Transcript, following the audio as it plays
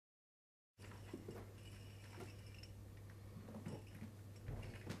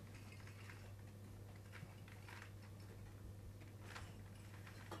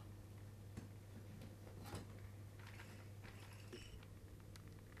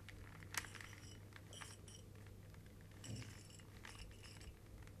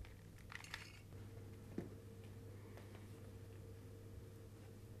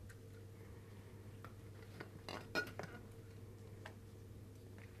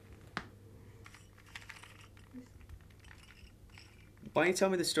Why don't you tell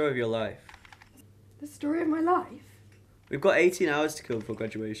me the story of your life? The story of my life? We've got 18 hours to kill before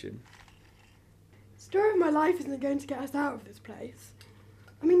graduation. The story of my life isn't going to get us out of this place.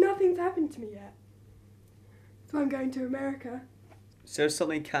 I mean, nothing's happened to me yet. So I'm going to America. So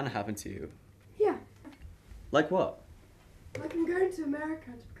something can happen to you. Yeah, Like what? like I'm going to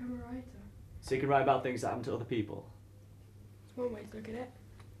America to become a writer. So you can write about things that happen to other people. It's one way to look at it.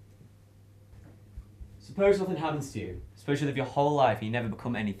 Suppose nothing happens to you. Suppose you live your whole life and you never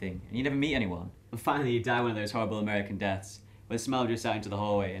become anything, and you never meet anyone. And finally you die one of those horrible American deaths, where the smell just out into the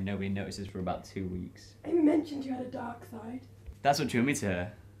hallway and nobody notices for about 2 weeks. Amy mentioned you had a dark side. That's what drew me to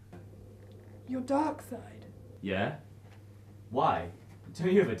her. Your dark side? Yeah? Why?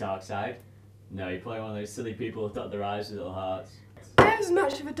 Don't you have a dark side? No, you're probably one of those silly people who dot their eyes with little hearts. I have as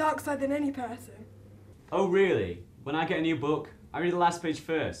much of a dark side than any person. Oh really? When I get a new book, I read the last page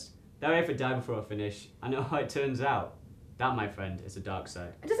first. That way if I die before I finish, I know how it turns out. That, my friend, is a dark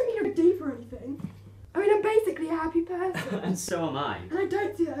side. It doesn't mean you're deep or anything. I mean, I'm basically a happy person. And so am I. And I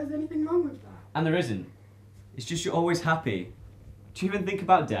don't see that there's anything wrong with that. And there isn't. It's just you're always happy. Do you even think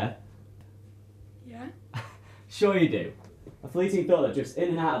about death? Yeah? Sure you do. A fleeting thought that drifts in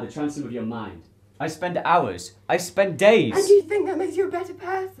and out of the transom of your mind. I spend hours. I spend days. And you think that makes you a better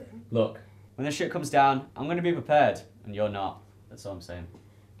person? Look, when the shit comes down, I'm going to be prepared. And you're not. That's all I'm saying.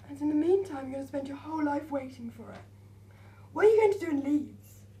 And in the meantime, you're going to spend your whole life waiting for it. What are you going to do in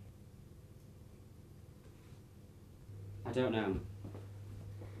Leeds? I don't know.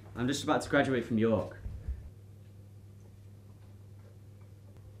 I'm just about to graduate from York.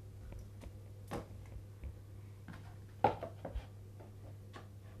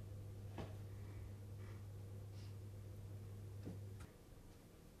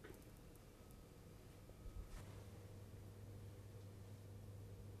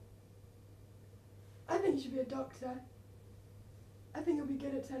 I think you should be a doctor. I think you'll be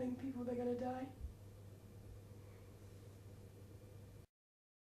good at telling people they're going to die.